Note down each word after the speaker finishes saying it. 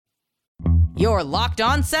Your Locked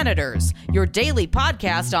On Senators, your daily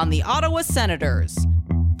podcast on the Ottawa Senators.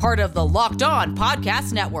 Part of the Locked On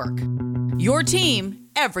Podcast Network. Your team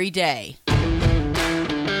every day.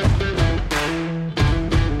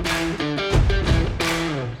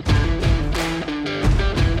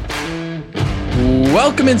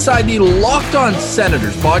 Welcome inside the Locked On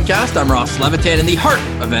Senators podcast. I'm Ross Levitan in the heart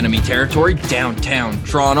of enemy territory, downtown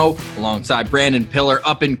Toronto, alongside Brandon Pillar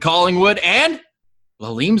up in Collingwood, and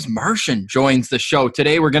Laleem's Martian joins the show.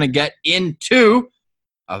 Today we're going to get into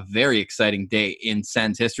a very exciting day in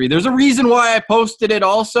Sens history. There's a reason why I posted it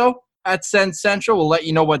also at Sens Central. We'll let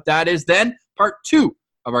you know what that is. Then part two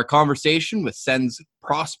of our conversation with Sens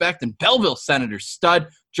prospect and Belleville Senators stud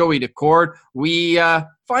Joey Daccord. We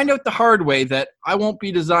find out the hard way that I won't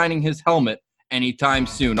be designing his helmet anytime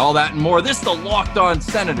soon. All that and more. This is the Locked On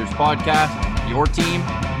Senators podcast, your team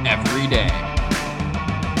every day.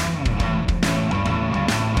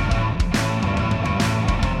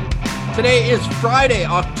 Today is Friday,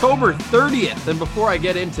 October 30th, and before I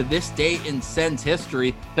get into this day in Sens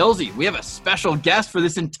history, Pilsy, we have a special guest for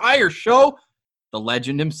this entire show, the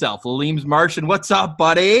legend himself, Laleem's Martian. What's up,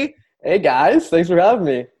 buddy? Hey, guys. Thanks for having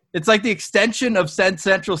me. It's like the extension of Sens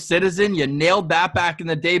Central Citizen. You nailed that back in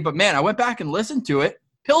the day, but man, I went back and listened to it.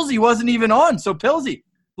 Pilsy wasn't even on, so Pilsy,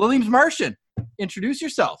 Laleem's Martian, introduce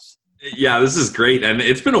yourselves. Yeah, this is great, and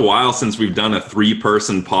it's been a while since we've done a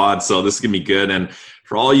three-person pod, so this is going to be good, and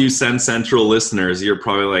for all you Sens Central listeners, you're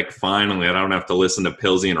probably like, finally, I don't have to listen to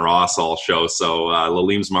Pilsy and Ross all show. So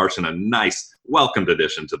Laleem's Martian, a nice welcomed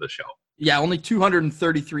addition to the show. Yeah, only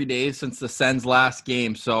 233 days since the Sens' last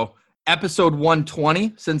game. So episode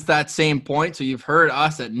 120 since that same point. So you've heard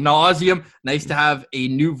us ad nauseum. Nice to have a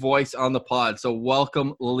new voice on the pod. So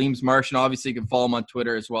welcome, Laleem's Martian. Obviously, you can follow him on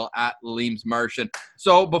Twitter as well, at Laleem's Martian.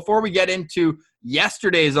 So before we get into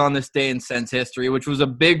yesterday's On This Day in Sens history, which was a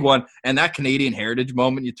big one, and that Canadian Heritage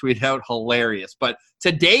moment you tweeted out, hilarious. But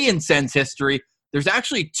today in Sens history, there's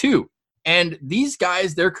actually two. And these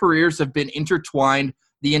guys, their careers have been intertwined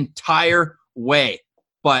the entire way.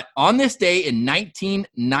 But on this day in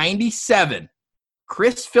 1997,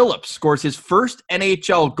 Chris Phillips scores his first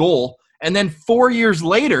NHL goal. And then 4 years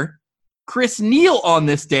later, Chris Neil on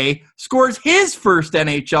this day scores his first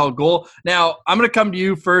NHL goal. Now, I'm going to come to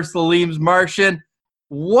you first, Laleem's Martian.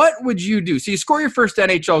 What would you do? So you score your first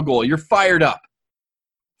NHL goal. You're fired up.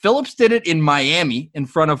 Phillips did it in Miami in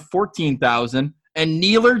front of 14,000, and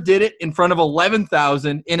Nealer did it in front of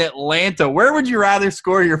 11,000 in Atlanta. Where would you rather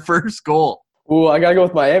score your first goal? Ooh, I got to go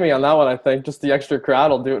with Miami on that one, I think. Just the extra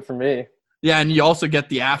crowd will do it for me. Yeah, and you also get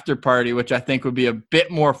the after party, which I think would be a bit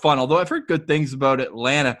more fun, although I've heard good things about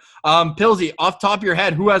Atlanta. Pilsy, off top of your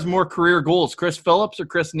head, who has more career goals, Chris Phillips or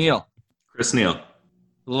Chris Neil? Chris Neil.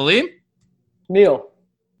 Laleem? Neil.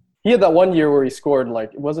 He had that one year where he scored,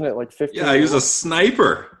 wasn't it 15? Yeah, he was a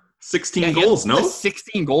sniper. 16 goals, no?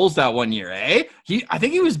 16 goals that one year, eh? I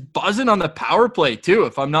think he was buzzing on the power play, too,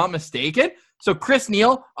 if I'm not mistaken. So Chris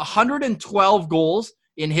Neil, 112 goals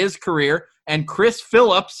in his career, and Chris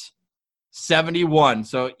Phillips, 71.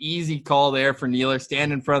 So easy call there for Nealer,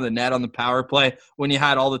 stand in front of the net on the power play when you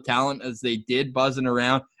had all the talent as they did buzzing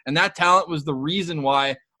around. And that talent was the reason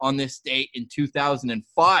why on this date in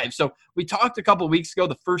 2005. So we talked a couple of weeks ago,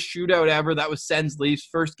 the first shootout ever. That was Sens Leafs,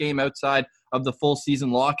 first game outside of the full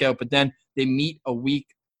season lockout. But then they meet a week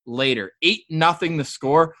later. 8-0 the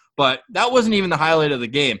score. But that wasn't even the highlight of the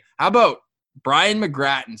game. How about Brian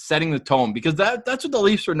McGrattan setting the tone? Because that's what the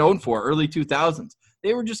Leafs were known for, early 2000s.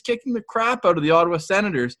 They were just kicking the crap out of the Ottawa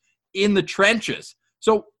Senators in the trenches.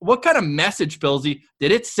 So what kind of message, Pilsy,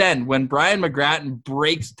 did it send when Brian McGrattan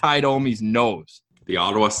breaks Ty Domi's nose? The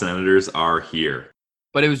Ottawa Senators are here.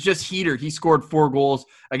 But it was just heater. He scored 4 goals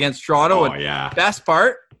against Toronto. Oh, yeah. Best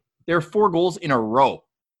part, there were 4 goals in a row.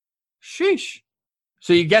 Sheesh.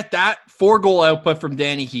 So you get that 4-goal output from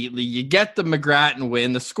Danny Heatley. You get the McGrattan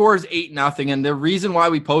win. The score is 8-0. And the reason why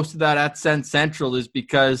we posted that at Sens Central is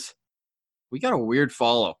because we got a weird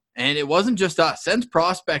follow. And it wasn't just us. Sens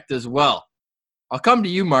prospect as well. I'll come to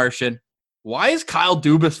you, Martian. Why is Kyle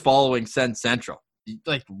Dubas following Sens Central?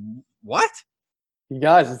 What? You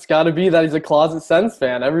guys, it's got to be that he's a closet Sens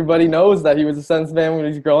fan. Everybody knows that he was a Sens fan when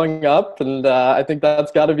he was growing up, and I think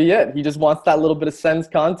that's got to be it. He just wants that little bit of Sens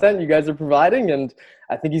content you guys are providing, and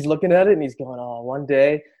I think he's looking at it and he's going, oh, one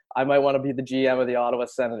day I might want to be the GM of the Ottawa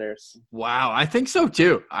Senators. Wow, I think so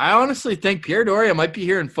too. I honestly think Pierre Dorion might be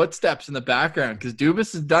hearing footsteps in the background because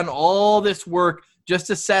Dubas has done all this work just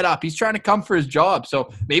to set up. He's trying to come for his job.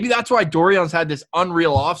 So maybe that's why Dorion's had this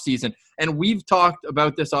unreal offseason. And we've talked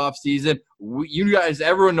about this offseason. You guys,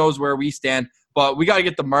 everyone knows where we stand, but we got to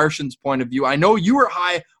get the Martian's point of view. I know you were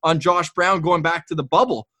high on Josh Brown going back to the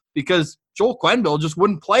bubble because Joel Quenneville just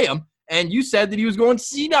wouldn't play him, and you said that he was going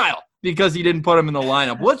senile because he didn't put him in the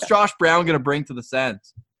lineup. What's Josh Brown going to bring to the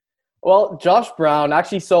Sens? Well, Josh Brown,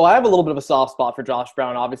 actually, so I have a little bit of a soft spot for Josh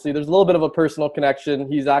Brown, obviously. There's a little bit of a personal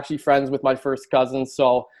connection. He's actually friends with my first cousin,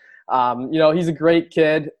 so, he's a great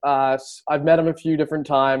kid. I've met him a few different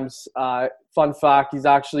times. Fun fact, he's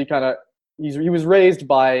actually he was raised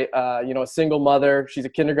by, a single mother. She's a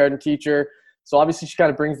kindergarten teacher, so obviously she kind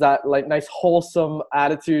of brings that, nice, wholesome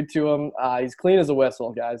attitude to him. He's clean as a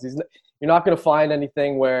whistle, guys. You're not going to find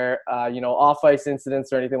anything where, off-ice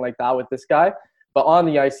incidents or anything like that with this guy. But on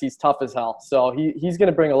the ice, he's tough as hell. So he's going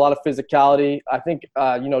to bring a lot of physicality. I think,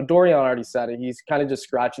 Dorian already said it. He's kind of just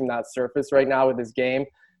scratching that surface right now with his game.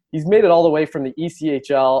 He's made it all the way from the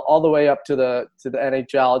ECHL all the way up to the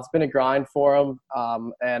NHL. It's been a grind for him.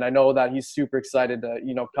 And I know that he's super excited to,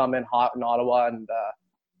 come in hot in Ottawa and,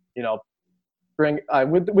 bring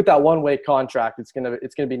with that one-way contract. It's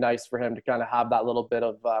gonna be nice for him to kind of have that little bit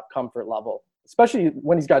of comfort level, especially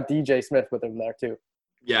when he's got DJ Smith with him there too.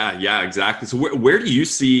 Yeah, exactly. So where do you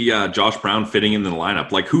see Josh Brown fitting in the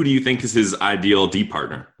lineup? Like, who do you think is his ideal D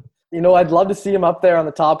partner? I'd love to see him up there on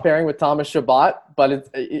the top pairing with Thomas Chabot, but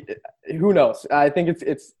who knows? I think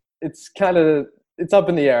it's up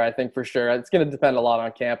in the air, I think, for sure. It's going to depend a lot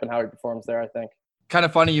on camp and how he performs there, I think. Kind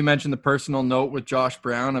of funny you mentioned the personal note with Josh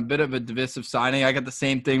Brown, a bit of a divisive signing. I got the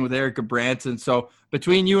same thing with Eric Branson. So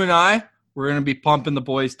between you and I, we're going to be pumping the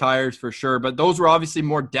boys' tires for sure. But those were obviously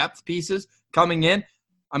more depth pieces coming in.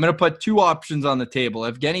 I'm going to put two options on the table.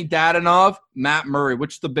 Evgeny Dadonov, Matt Murray.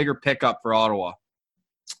 Which is the bigger pickup for Ottawa?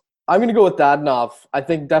 I'm going to go with Dadonov. I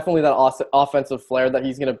think definitely that offensive flair that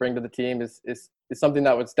he's going to bring to the team is something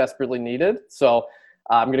that was desperately needed. So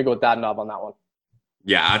I'm going to go with Dadonov on that one.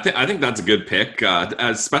 Yeah, I think that's a good pick.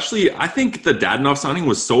 Especially, I think the Dadonov signing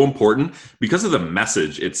was so important because of the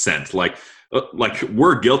message it sent. Like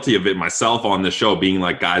we're guilty of it, myself on the show, being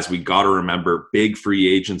like, guys, we got to remember big free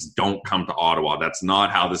agents don't come to Ottawa. That's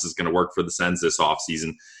not how this is going to work for the Sens this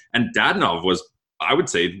offseason. And Dadonov was, I would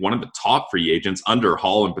say, one of the top free agents under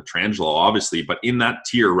Hall and Pietrangelo, obviously, but in that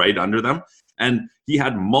tier right under them. And he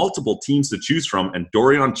had multiple teams to choose from, and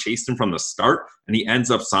Dorian chased him from the start, and he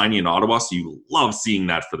ends up signing in Ottawa. So you love seeing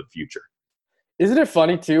that for the future. Isn't it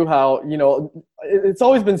funny, too, how, it's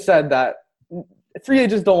always been said that free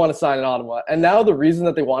agents don't want to sign in Ottawa. And now the reason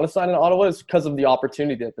that they want to sign in Ottawa is because of the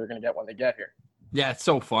opportunity that they're going to get when they get here. Yeah, it's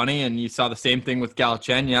so funny. And you saw the same thing with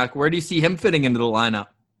Galchenyuk. Where do you see him fitting into the lineup?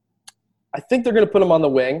 I think they're going to put him on the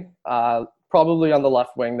wing, probably on the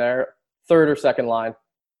left wing there, third or second line.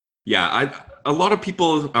 Yeah, a lot of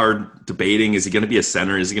people are debating, is he going to be a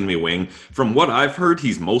center? Is he going to be a wing? From what I've heard,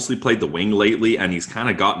 he's mostly played the wing lately, and he's kind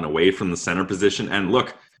of gotten away from the center position. And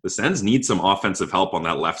look, the Sens need some offensive help on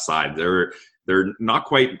that left side. They're not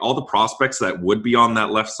quite – all the prospects that would be on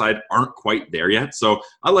that left side aren't quite there yet. So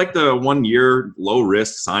I like the 1 year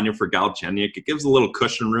low-risk signing for Galchenyuk. It gives a little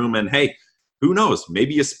cushion room, and hey, who knows?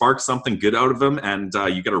 Maybe you spark something good out of him, and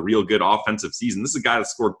you get a real good offensive season. This is a guy that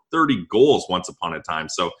scored 30 goals once upon a time,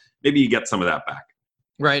 so maybe you get some of that back.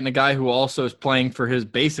 Right, and a guy who also is playing for his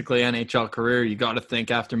basically NHL career, you got to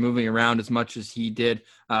think, after moving around as much as he did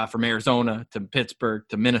from Arizona to Pittsburgh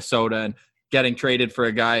to Minnesota and getting traded for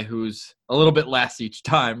a guy who's a little bit less each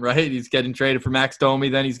time, right? He's getting traded for Max Domi,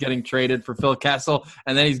 then he's getting traded for Phil Kessel,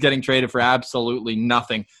 and then he's getting traded for absolutely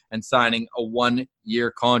nothing and signing a 1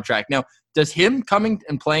 year contract. Now, does him coming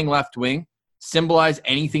and playing left wing symbolize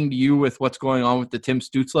anything to you with what's going on with the Tim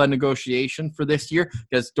Stützle negotiation for this year?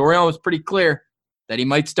 Because Dorian was pretty clear that he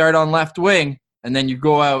might start on left wing, and then you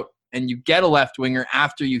go out and you get a left winger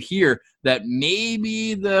after you hear that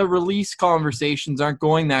maybe the release conversations aren't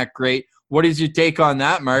going that great. What is your take on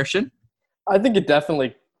that, Martian? I think it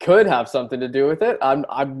definitely could have something to do with it. I'm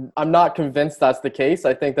not convinced that's the case.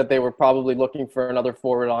 I think that they were probably looking for another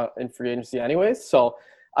forward in free agency anyways. So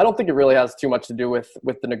I don't think it really has too much to do with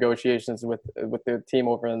the negotiations with the team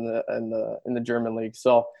over in the German league.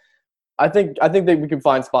 So I think that we can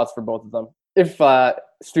find spots for both of them if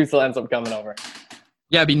Stützle ends up coming over.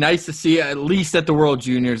 Yeah, it'd be nice to see at least at the World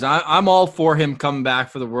Juniors. I'm all for him coming back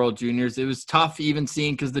for the World Juniors. It was tough even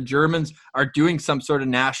seeing, because the Germans are doing some sort of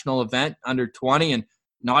national event under 20 and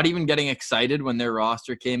not even getting excited when their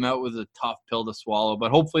roster came out was a tough pill to swallow.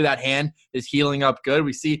 But hopefully that hand is healing up good.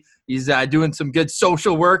 We see he's doing some good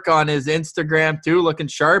social work on his Instagram too, looking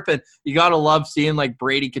sharp. And you got to love seeing like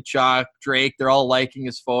Brady Tkachuk, Drake, they're all liking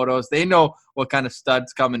his photos. They know what kind of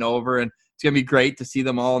stud's coming over, and it's going to be great to see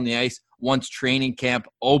them all on the ice once training camp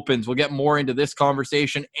opens. We'll get more into this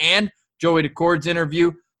conversation and Joey Dacord's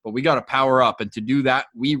interview, but we got to power up. And to do that,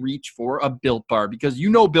 we reach for a Built Bar, because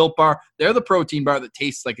Built Bar, they're the protein bar that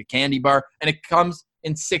tastes like a candy bar, and it comes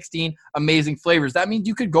in 16 amazing flavors. That means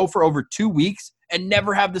you could go for over 2 weeks and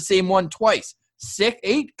never have the same one twice.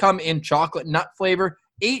 8 come in chocolate nut flavor.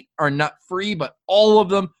 8 are nut free, but all of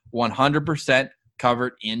them 100%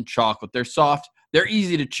 covered in chocolate. They're soft, they're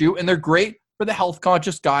easy to chew, and they're great for the health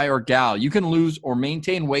conscious guy or gal. You can lose or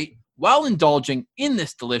maintain weight while indulging in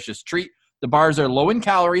this delicious treat. The bars are low in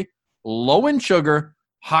calorie, low in sugar,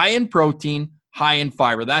 high in protein, high in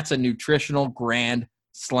fiber. That's a nutritional grand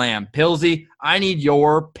slam. Pillsy, I need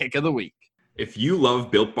your pick of the week. If you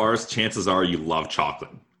love Built Bars, chances are you love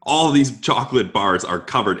chocolate. All of these chocolate bars are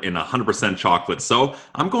covered in 100% chocolate. So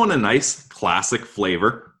I'm going a nice classic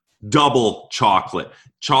flavor, double chocolate.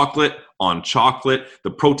 Chocolate on chocolate,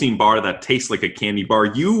 the protein bar that tastes like a candy bar.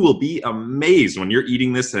 You will be amazed when you're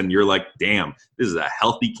eating this and you're like, damn, this is a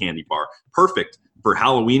healthy candy bar. Perfect for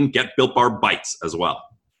Halloween. Get Built Bar Bites as well.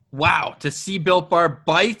 Wow. To see Built Bar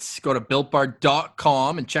Bites, go to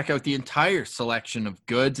BuiltBar.com and check out the entire selection of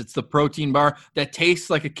goods. It's the protein bar that tastes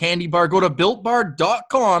like a candy bar. Go to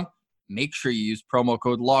BuiltBar.com. Make sure you use promo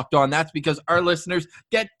code LOCKEDON. That's because our listeners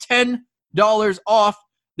get $10 off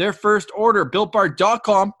their first order.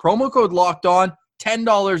 BuiltBar.com, promo code LOCKEDON,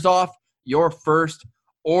 $10 off your first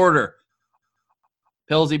order.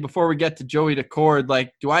 Pillsy, before we get to Joey Decord,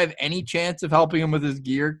 do I have any chance of helping him with his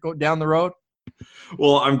gear go down the road?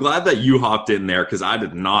 Well, I'm glad that you hopped in there because I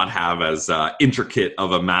did not have as intricate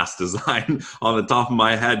of a mask design on the top of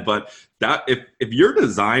my head. But that if your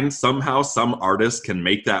design, somehow some artist can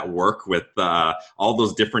make that work with all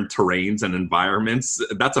those different terrains and environments,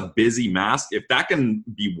 that's a busy mask. If that can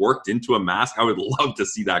be worked into a mask, I would love to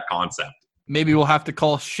see that concept. Maybe we'll have to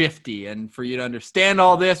call Shifty. And for you to understand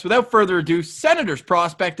all this, without further ado, Senators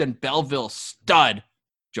prospect and Belleville stud,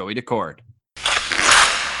 Joey Decord.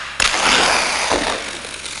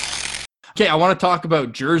 Okay, I want to talk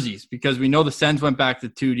about jerseys because we know the Sens went back to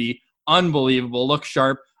 2D. Unbelievable. Look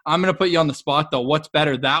sharp. I'm going to put you on the spot, though. What's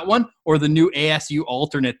better, that one or the new ASU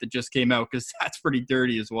alternate that just came out? Because that's pretty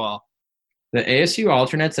dirty as well. The ASU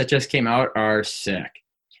alternates that just came out are sick.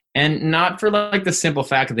 And not for the simple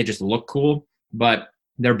fact that they just look cool, but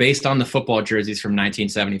they're based on the football jerseys from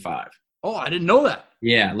 1975. Oh, I didn't know that.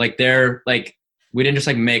 Yeah, we didn't just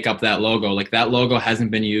make up that logo. That logo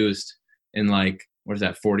hasn't been used in what is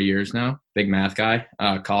that, 40 years now? Big math guy,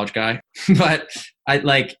 college guy. But I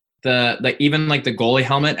even the goalie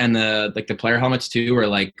helmet and the player helmets too are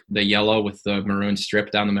the yellow with the maroon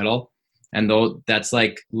strip down the middle. And that's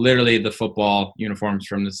literally the football uniforms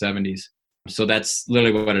from the 70s. So that's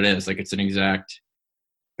literally what it is. It's an exact,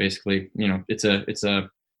 basically, it's a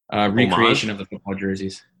recreation of the football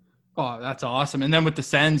jerseys. Oh, that's awesome. And then with the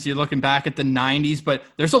Sens, you're looking back at the 90s, but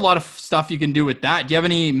there's a lot of stuff you can do with that. Do you have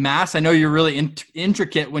any masks? I know you're really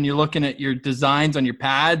intricate when you're looking at your designs on your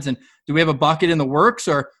pads. And do we have a bucket in the works?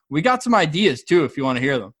 Or we got some ideas, too, if you want to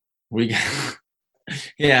hear them.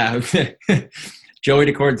 Yeah. Joey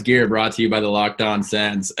Decord's gear brought to you by the Locked On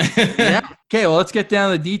Sens. Yeah. Okay, well, let's get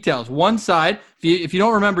down to the details. One side, if you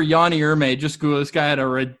don't remember Yanni Erme, just Google. This guy had a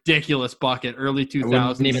ridiculous bucket, early 2000s. I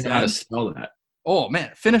wouldn't even know how to spell that. Oh, man,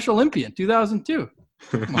 Finnish Olympian, 2002.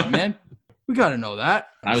 Come on, man. We got to know that.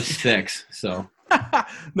 I was 6, so.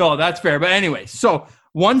 No, that's fair. But anyway, so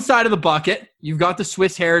one side of the bucket, you've got the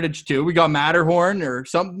Swiss heritage too. We got Matterhorn or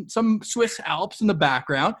some Swiss Alps in the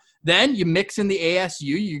background. Then you mix in the ASU,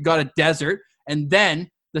 you got a desert, and then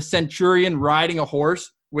the Centurion riding a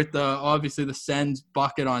horse with obviously the Sens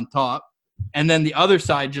bucket on top. And then the other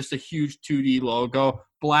side, just a huge 2D logo,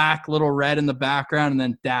 black, little red in the background, and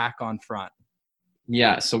then DAC on front.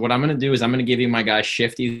 Yeah, so what I'm going to do is I'm going to give you my guy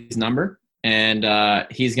Shifty's number, and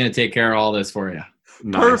he's going to take care of all this for you.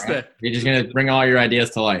 Nice. Perfect. You're just going to bring all your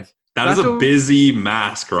ideas to life. That's a busy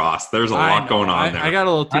mask, Ross. There's a lot going on there. I got a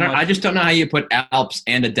little too much. I just don't know how you put Alps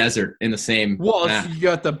and a desert in the same. Well, you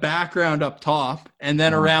got the background up top, and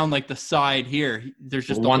then around the side here, there's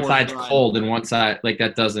just one side's cold and one side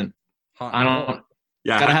that doesn't. I don't.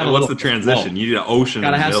 Yeah, gotta have what's the transition? Flow. You need an ocean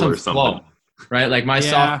in the middle or something. Flow. Right, my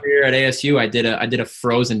sophomore year at ASU, I did a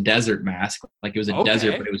frozen desert mask. It was a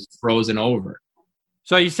desert, but it was frozen over.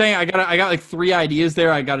 So you're saying I got 3 ideas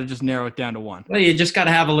there. I got to just narrow it down to one. Well, you just got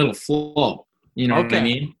to have a little flow. You know what I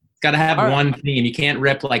mean? Got to have one theme. You can't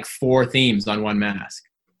rip 4 themes on one mask.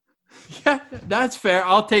 Yeah, that's fair.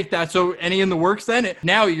 I'll take that. So any in the works then?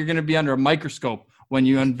 Now you're going to be under a microscope when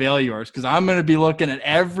you unveil yours because I'm going to be looking at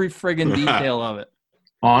every friggin' detail of it.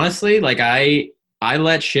 Honestly, I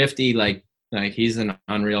let Shifty he's an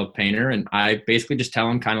unreal painter, and I basically just tell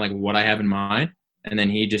him kind of what I have in mind, and then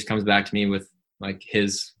he just comes back to me with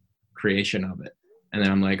his creation of it. And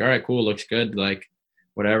then I'm like, all right, cool, looks good,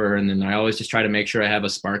 whatever. And then I always just try to make sure I have a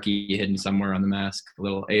Sparky hidden somewhere on the mask, a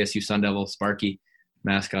little ASU Sun Devil Sparky.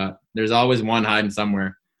 mascot. There's always one hiding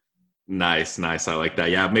somewhere. Nice. I like that.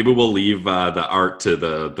 Yeah, maybe we'll leave the art to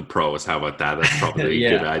the pros. How about that? That's probably a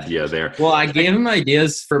good idea there. Well, I gave him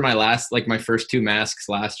ideas for my first 2 masks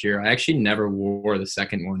last year. I actually never wore the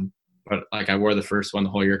second one, but like I wore the first one the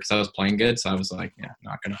whole year because I was playing good. So I was like,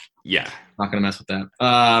 not gonna mess with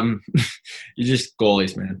that. You're just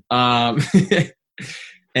goalies, man.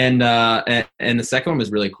 And the second one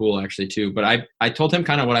was really cool actually too. But I told him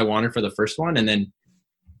kind of what I wanted for the first one, and then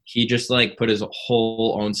he just like put his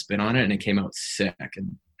whole own spin on it, and it came out sick.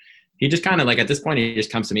 And he just kind of like, at this point, he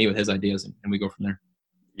just comes to me with his ideas, and we go from there.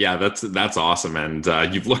 Yeah, that's awesome. And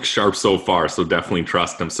you've looked sharp so far, so definitely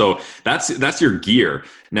trust him. So that's your gear.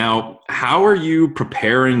 Now, how are you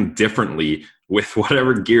preparing differently with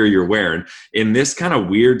whatever gear you're wearing in this kind of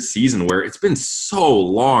weird season where it's been so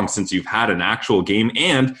long since you've had an actual game,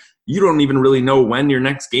 and you don't even really know when your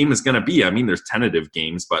next game is going to be? I mean, there's tentative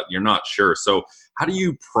games, but you're not sure. So how do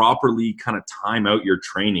you properly kind of time out your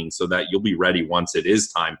training so that you'll be ready once it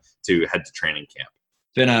is time to head to training camp?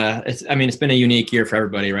 It's been a unique year for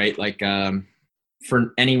everybody, right? Like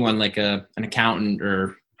for anyone, like an accountant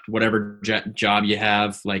or whatever job you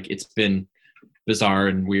have, like it's been bizarre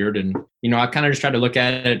and weird. And, I kind of just tried to look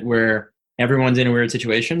at it where everyone's in a weird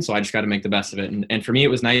situation. So I just got to make the best of it. And for me, it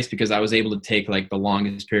was nice because I was able to take like the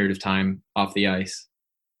longest period of time off the ice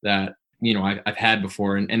that, I've had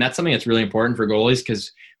before. And that's something that's really important for goalies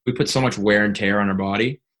because we put so much wear and tear on our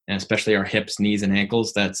body, and especially our hips, knees, and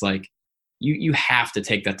ankles. That's like, you have to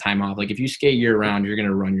take that time off. Like if you skate year round, you're going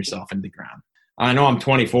to run yourself into the ground. I know I'm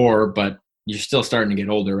 24, but you're still starting to get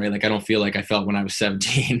older, right? Like I don't feel like I felt when I was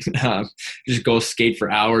 17. Just go skate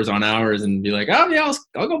for hours on hours and be like, oh yeah,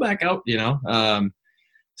 I'll go back out,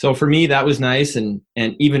 So for me, that was nice. And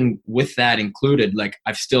even with that included, like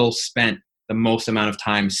I've still spent the most amount of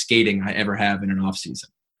time skating I ever have in an off season.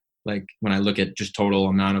 Like when I look at just total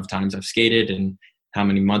amount of times I've skated and how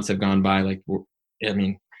many months have gone by, like,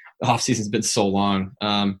 the off season's been so long.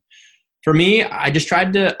 For me, I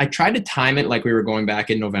tried to time it like we were going back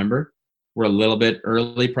in November. We're a little bit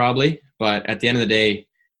early probably, but at the end of the day,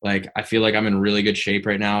 like I feel like I'm in really good shape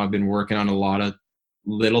right now. I've been working on a lot of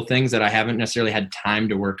little things that I haven't necessarily had time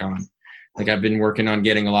to work on. Like I've been working on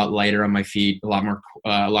getting a lot lighter on my feet, a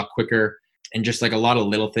lot quicker, and just like a lot of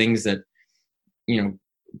little things that,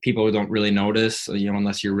 people don't really notice,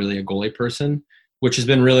 unless you're really a goalie person, which has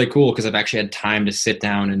been really cool because I've actually had time to sit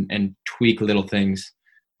down and tweak little things,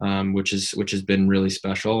 which has been really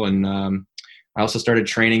special. And I also started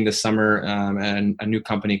training this summer at a new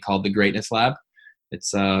company called the Greatness Lab.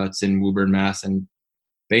 It's in Woburn, Mass, and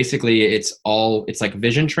basically it's like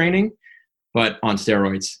vision training, but on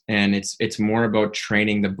steroids. And it's more about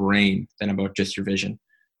training the brain than about just your vision.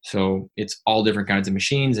 So it's all different kinds of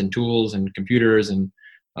machines and tools and computers and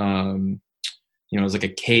it's like a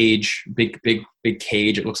cage, big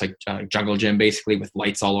cage. It looks like a jungle gym basically with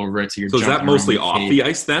lights all over it. So is that mostly off the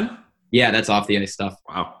ice then? Yeah, that's off the ice stuff.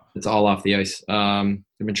 Wow. It's all off the ice. I've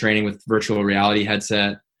been training with virtual reality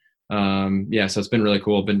headset. So it's been really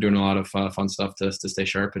cool. I've been doing a lot of fun stuff to stay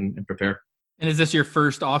sharp and prepare. And is this your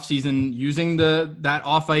first off season using that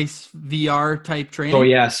off ice VR type training? Oh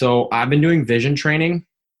yeah. So I've been doing vision training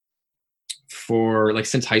for like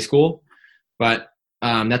since high school, but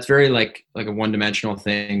that's very like a one-dimensional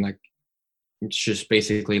thing. Like it's just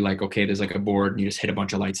basically like, okay, there's like a board and you just hit a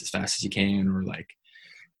bunch of lights as fast as you can, or like,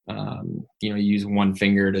 you use one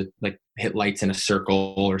finger to like hit lights in a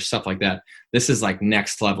circle or stuff like that. This is like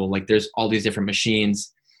next level. Like there's all these different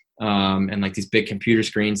machines, and like these big computer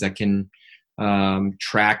screens that can,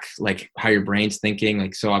 track like how your brain's thinking.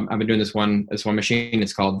 Like, so I've been doing this one machine.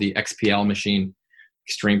 It's called the XPL machine,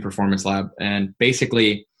 Extreme Performance Lab. And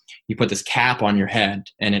basically you put this cap on your head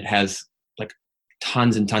and it has like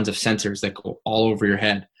tons and tons of sensors that go all over your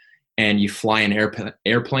head, and you fly an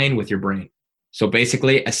airplane with your brain. So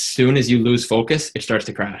basically, as soon as you lose focus, it starts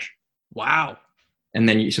to crash. Wow. And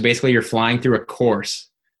then so basically you're flying through a course,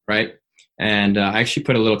 right? And I actually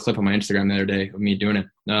put a little clip on my Instagram the other day of me doing it.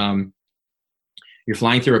 You're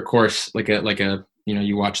flying through a course like a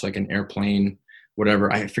you watch like an airplane,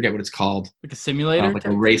 whatever. I forget what it's called. Like a simulator? Like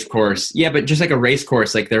a race course. Yeah, but just like a race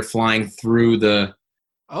course. Like they're flying through the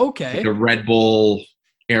Red Bull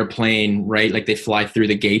airplane, right? Like they fly through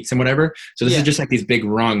the gates and whatever. So this is just like these big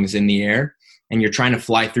rungs in the air, and you're trying to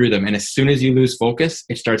fly through them. And as soon as you lose focus,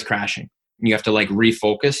 it starts crashing. And you have to like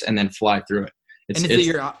refocus and then fly through it. And is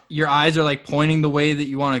it your eyes are like pointing the way that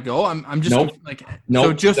you want to go? I'm just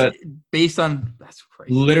so based on, that's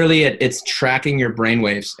crazy. Literally it's tracking your brain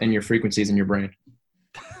waves and your frequencies in your brain.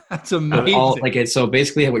 That's amazing. So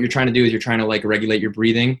basically what you're trying to do is you're trying to like regulate your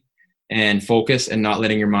breathing and focus and not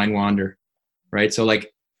letting your mind wander. right? So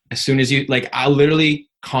like as soon as you like, I'll literally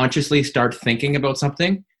consciously start thinking about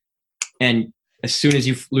something, and as soon as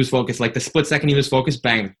you lose focus, like the split second you lose focus,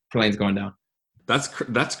 bang, plane's going down.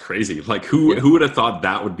 That's crazy. Like who would have thought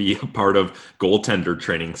that would be a part of goaltender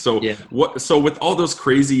training? So So with all those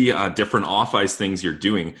crazy different off ice things you're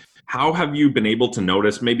doing, how have you been able to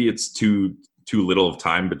notice? Maybe it's too little of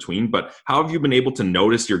time between, but how have you been able to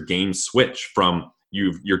notice your game switch from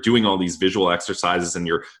you're doing all these visual exercises and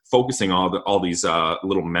you're focusing all these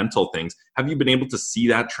little mental things? Have you been able to see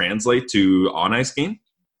that translate to on ice game?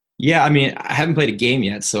 Yeah, I mean, I haven't played a game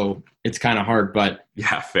yet, so it's kind of hard, but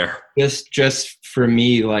yeah, fair. Just for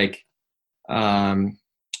me, like,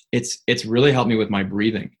 it's really helped me with my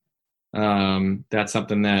breathing. That's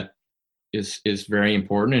something that is very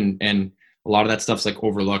important, and a lot of that stuff's like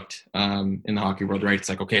overlooked in the hockey world, right? It's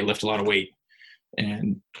like, okay, lift a lot of weight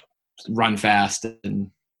and run fast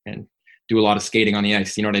and do a lot of skating on the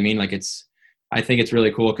ice. You know what I mean? Like I think it's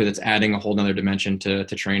really cool because it's adding a whole nother dimension to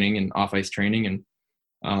training and off ice training, and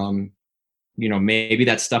you know, maybe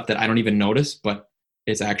that's stuff that I don't even notice, but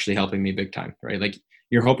it's actually helping me big time, right? Like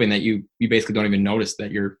you're hoping that you basically don't even notice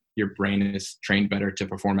that your brain is trained better to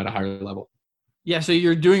perform at a higher level. Yeah, so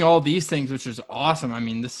you're doing all these things, which is awesome. I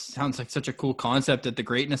mean, this sounds like such a cool concept at the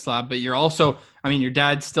Greatness Lab, but you're also, I mean, your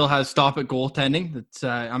dad still has Stop at Goaltending. That's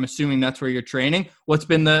I'm assuming that's where you're training. What's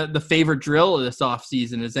been the favorite drill of this off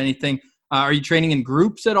season? Is anything, are you training in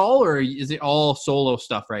groups at all, or is it all solo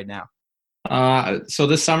stuff right now? So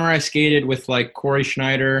this summer I skated with like Corey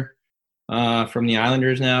Schneider from the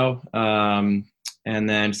Islanders now, and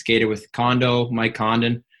then skated with Mike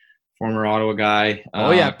Condon, former Ottawa guy. Oh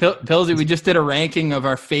yeah, Pillsy. We just did a ranking of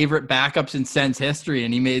our favorite backups in Sens history,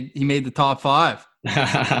 and he made the top 5.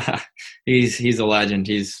 He's a legend.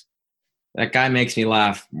 That guy makes me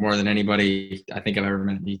laugh more than anybody I think I've ever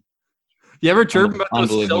met. You ever chirp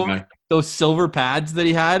about those silver pads that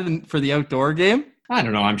he had for the outdoor game? I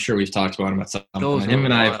don't know. I'm sure we've talked about him at some point. Him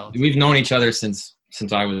and we've known each other since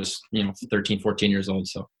I was 13, 14 years old.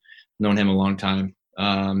 So known him a long time.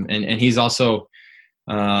 And he's also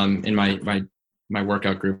in my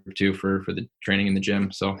workout group too for the training in the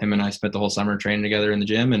gym. So him and I spent the whole summer training together in the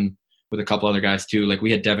gym, and with a couple other guys too. Like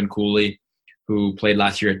we had Devin Cooley, who played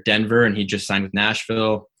last year at Denver, and he just signed with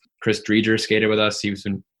Nashville. Chris Dreger skated with us. He was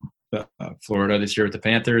in Florida this year with the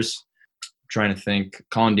Panthers. Trying to think.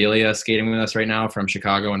 Colin Delia skating with us right now from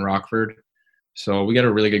Chicago and Rockford. So we got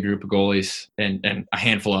a really good group of goalies and a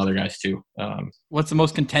handful of other guys too. What's the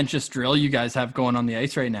most contentious drill you guys have going on the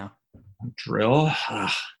ice right now? Drill?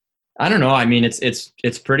 I don't know. I mean,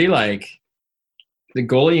 it's pretty like the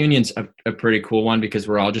goalie union's a pretty cool one because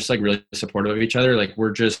we're all just like really supportive of each other. Like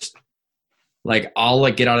we're just like, I'll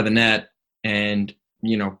like get out of the net and,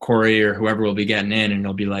 Corey or whoever will be getting in and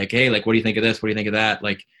they'll be like, hey, like, what do you think of this? What do you think of that?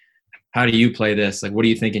 Like, how do you play this? Like, what are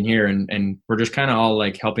you thinking here? And we're just kind of all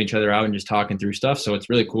like helping each other out and just talking through stuff. So it's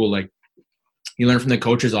really cool. Like you learn from the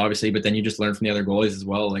coaches obviously, but then you just learn from the other goalies as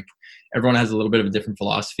well. Like everyone has a little bit of a different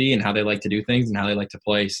philosophy and how they like to do things and how they like to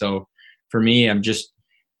play. So for me, I'm just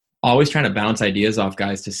always trying to bounce ideas off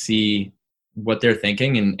guys to see what they're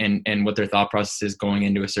thinking and what their thought process is going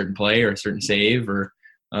into a certain play or a certain save or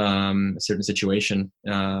a certain situation.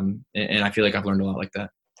 And I feel like I've learned a lot like that.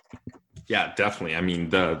 Yeah, definitely. I mean,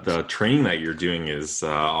 the training that you're doing is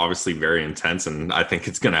obviously very intense, and I think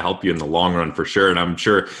it's going to help you in the long run for sure. And I'm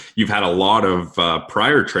sure you've had a lot of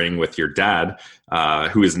prior training with your dad,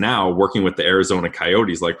 who is now working with the Arizona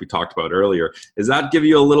Coyotes, like we talked about earlier. Does that give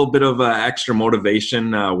you a little bit of extra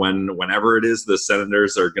motivation whenever it is the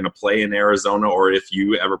Senators are going to play in Arizona, or if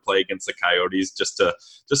you ever play against the Coyotes, just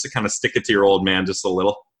to kind of stick it to your old man just a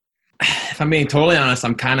little? If I'm being totally honest,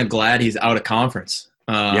 I'm kind of glad he's out of conference.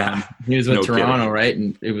 He was with Toronto, kidding. Right?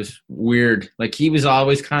 And it was weird. Like he was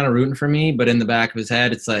always kind of rooting for me, but in the back of his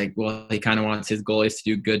head, it's like, well, he kind of wants his goalies to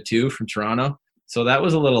do good too from Toronto. So that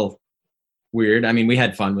was a little weird. I mean, we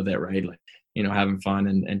had fun with it, right? Like, having fun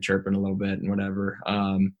and chirping a little bit and whatever.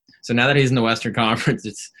 So now that he's in the Western Conference,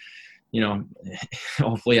 it's,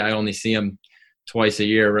 hopefully I only see him twice a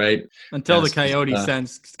year, right? Until the Coyotes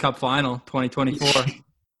Sens Cup Final 2024.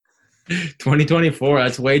 2024,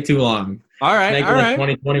 that's way too long. All right.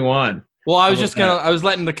 2021. Well, I was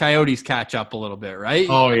letting the Coyotes catch up a little bit, right?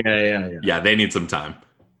 Oh, yeah. Yeah, they need some time.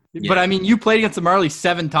 But I mean, you played against the Marlies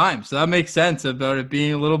 7 times, so that makes sense about it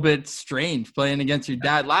being a little bit strange playing against your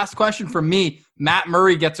dad. Last question from me. Matt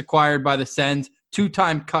Murray gets acquired by the Sens,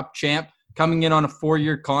 2-time Cup champ, coming in on a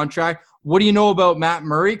 4-year contract. What do you know about Matt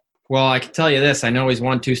Murray? Well, I can tell you this. I know he's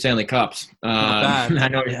won 2 Stanley Cups. I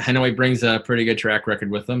know he brings a pretty good track record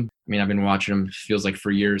with him. I mean, I've been watching him, feels like for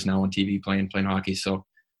years now on TV playing hockey. So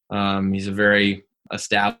he's a very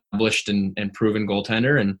established and proven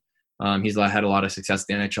goaltender, and he's had a lot of success at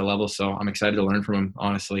the NHL level. So I'm excited to learn from him.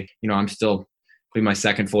 Honestly, I'm still my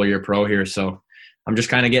second full year pro here, so I'm just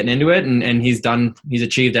kind of getting into it. And he's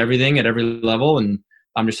achieved everything at every level, and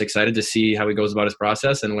I'm just excited to see how he goes about his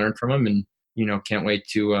process and learn from him. And can't wait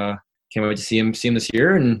to see him this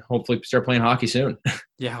year and hopefully start playing hockey soon.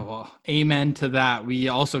 Yeah, well, amen to that. We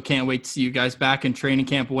also can't wait to see you guys back in training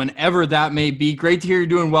camp whenever that may be. Great to hear you're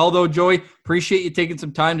doing well, though, Joey. Appreciate you taking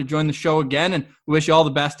some time to join the show again, and wish you all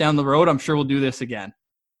the best down the road. I'm sure we'll do this again.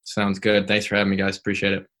 Sounds good. Thanks for having me, guys.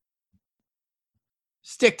 Appreciate it.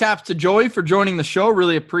 Stick taps to Joey for joining the show.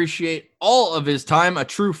 Really appreciate all of his time. A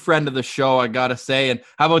true friend of the show, I got to say. And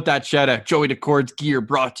how about that shout out? Joey Dacord's gear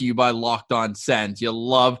brought to you by Locked On Sens. You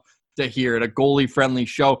love to hear it. A goalie-friendly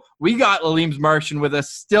show. We got Aleem's Martian with us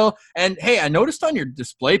still. And, hey, I noticed on your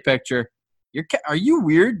display picture, are you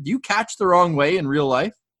weird? Do you catch the wrong way in real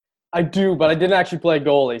life? I do, but I didn't actually play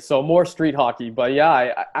goalie, so more street hockey. But,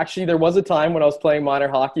 yeah, actually there was a time when I was playing minor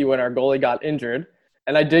hockey when our goalie got injured,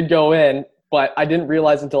 and I did go in. But I didn't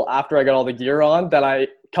realize until after I got all the gear on that I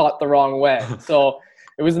caught the wrong way. So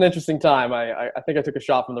it was an interesting time. I think I took a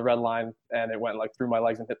shot from the red line, and it went through my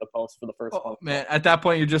legs and hit the post for the first one. Man, at that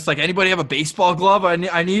point, you're just like, anybody have a baseball glove I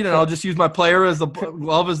need, and I'll just use my player as the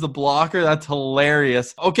glove as the blocker. That's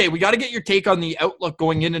hilarious. Okay, we got to get your take on the outlook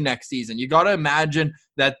going into next season. You got to imagine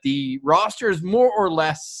that the roster is more or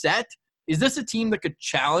less set. Is this a team that could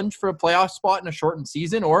challenge for a playoff spot in a shortened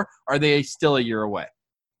season, or are they still a year away?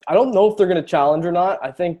 I don't know if they're going to challenge or not.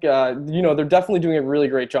 I think, they're definitely doing a really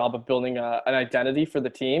great job of building an identity for the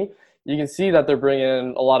team. You can see that they're bringing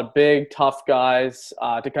in a lot of big, tough guys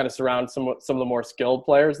to kind of surround some of the more skilled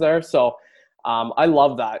players there. So I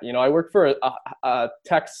love that. I work for a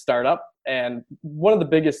tech startup, and one of the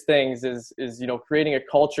biggest things is creating a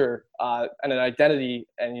culture and an identity,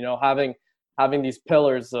 and having these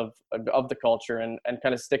pillars of the culture and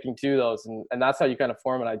kind of sticking to those, and that's how you kind of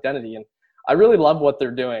form an identity. And I really love what they're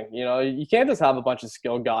doing. You can't just have a bunch of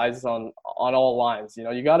skilled guys on all lines.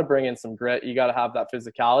 You got to bring in some grit. You got to have that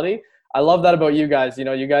physicality. I love that about you guys.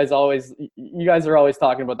 You guys are always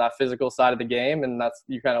talking about that physical side of the game, and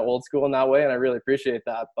you kind of old school in that way, and I really appreciate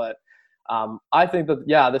that. But I think that,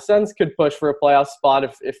 the Sens could push for a playoff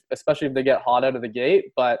spot especially if they get hot out of the gate.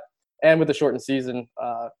 And with the shortened season,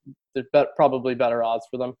 there's probably better odds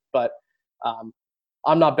for them. But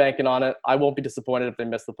I'm not banking on it. I won't be disappointed if they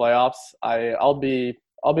miss the playoffs. I'll be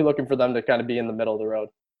looking for them to kind of be in the middle of the road.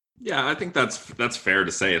 Yeah, I think that's fair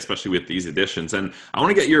to say, especially with these additions. And I want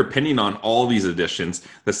to get your opinion on all these additions.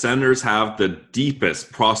 The Senators have the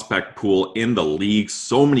deepest prospect pool in the league.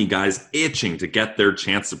 So many guys itching to get their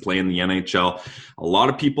chance to play in the NHL. A lot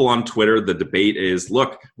of people on Twitter, the debate is,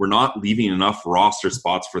 look, we're not leaving enough roster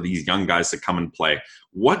spots for these young guys to come and play.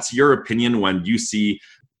 What's your opinion when you see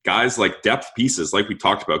guys like depth pieces, like we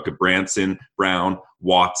talked about, Gudbranson, Brown,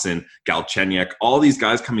 Watson, Galchenyuk, all these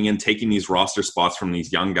guys coming in, taking these roster spots from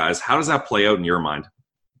these young guys? How does that play out in your mind?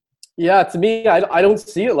 Yeah, to me, I don't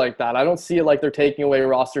see it like that. I don't see it like they're taking away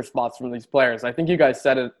roster spots from these players. I think you guys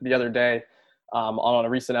said it the other day on a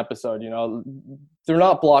recent episode. They're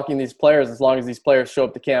not blocking these players as long as these players show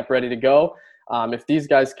up to camp ready to go. If these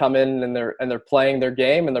guys come in and they're playing their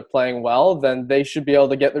game and they're playing well, then they should be able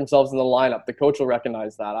to get themselves in the lineup. The coach will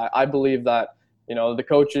recognize that. I believe that, the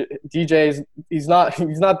coach, DJ, he's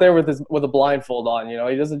not there with a blindfold on.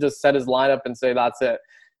 He doesn't just set his lineup and say that's it.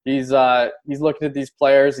 He's looking at these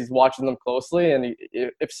players, he's watching them closely, and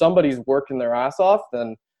if somebody's working their ass off,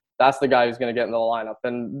 then that's the guy who's going to get in the lineup.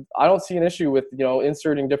 And I don't see an issue with,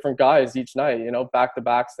 inserting different guys each night,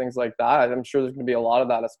 back-to-backs, things like that. I'm sure there's going to be a lot of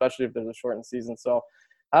that, especially if there's a shortened season. So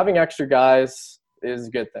having extra guys is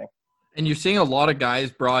a good thing. And you're seeing a lot of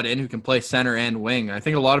guys brought in who can play center and wing. I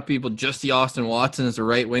think a lot of people just see Austin Watson as a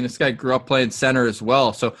right wing. This guy grew up playing center as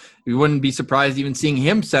well. So we wouldn't be surprised even seeing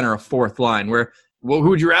him center a fourth line where, well, who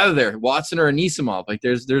would you rather there, Watson or Anisimov? Like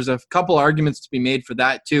there's a couple arguments to be made for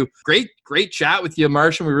that too. Great chat with you,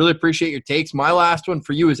 Martian. We really appreciate your takes. My last one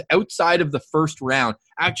for you is outside of the first round.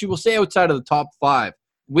 Actually, we'll say outside of the top 5.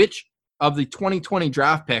 Which of the 2020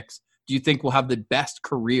 draft picks do you think will have the best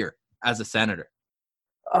career as a Senator?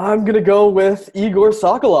 I'm going to go with Igor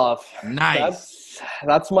Sokolov. Nice.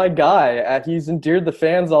 That's my guy. He's endeared the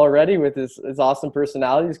fans already with his awesome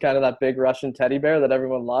personality. He's kind of that big Russian teddy bear that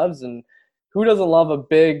everyone loves. And who doesn't love a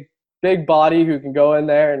big body who can go in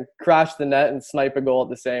there and crash the net and snipe a goal at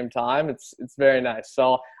the same time? It's very nice.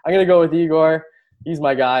 So I'm going to go with Igor. He's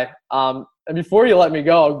my guy. And before you let me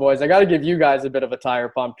go, boys, I got to give you guys a bit of a tire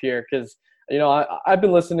pump here because, I've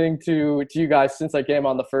been listening to you guys since I came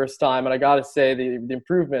on the first time, and I got to say the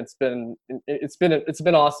improvement's been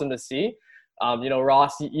awesome to see.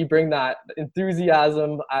 Ross, you bring that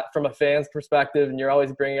enthusiasm from a fan's perspective, and you're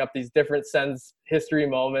always bringing up these different Sens history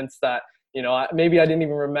moments that, maybe I didn't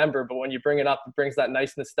even remember, but when you bring it up, it brings that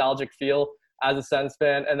nice nostalgic feel as a Sens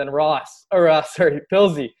fan. And then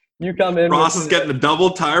Pilsy, you come in. Ross is getting a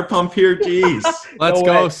double tire pump here. Jeez. Let's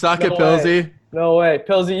go. Suck it, Pilsy. No way.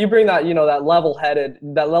 Pilsy, you bring that, that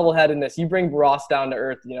level-headedness. You bring Ross down to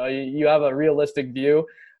earth. You have a realistic view.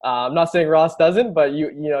 I'm not saying Ross doesn't, but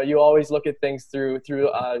you always look at things through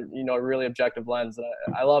a really objective lens.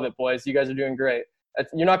 I love it, boys. You guys are doing great.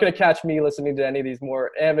 You're not going to catch me listening to any of these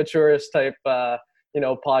more amateurish type,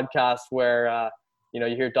 podcasts where,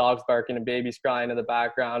 you hear dogs barking and babies crying in the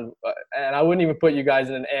background. And I wouldn't even put you guys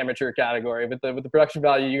in an amateur category. With the production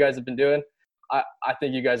value you guys have been doing, I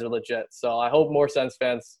think you guys are legit. So I hope more Sens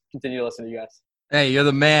fans continue to listen to you guys. Hey, you're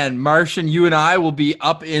the man. Martian, you and I will be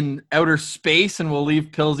up in outer space, and we'll leave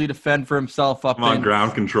Pilsy to fend for himself up on in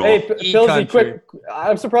ground control. Hey, Pilsy, quick.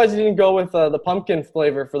 I'm surprised you didn't go with the pumpkin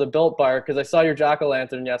flavor for the Built Bar, because I saw your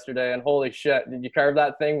jack-o'-lantern yesterday, and holy shit, did you carve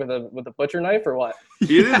that thing with a butcher knife or what?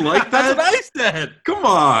 You didn't like that? That's what I said. Come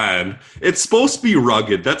on. It's supposed to be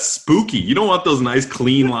rugged. That's spooky. You don't want those nice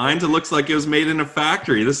clean lines. It looks like it was made in a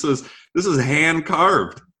factory. This is hand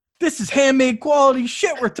carved. This is handmade quality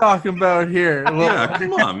shit we're talking about here. Yeah,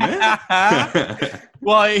 come on, man.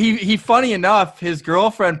 Well, he funny enough, his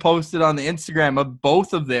girlfriend posted on the Instagram of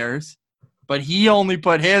both of theirs, but he only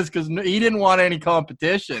put his because he didn't want any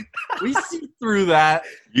competition. We see through that.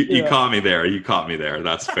 You caught me there.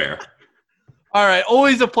 That's fair. All right.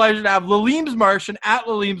 Always a pleasure to have Laleem's Martian at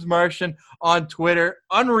Laleem's Martian on Twitter.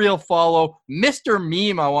 Unreal follow. Mr.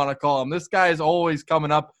 Meme, I want to call him. This guy is always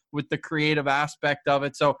coming up with the creative aspect of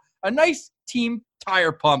it. So a nice team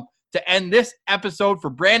tire pump to end this episode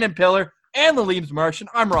for Brandon Pillar and Laleem's Martian.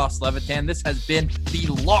 I'm Ross Levitan. This has been the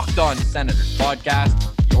Locked On Senators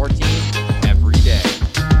podcast. Your team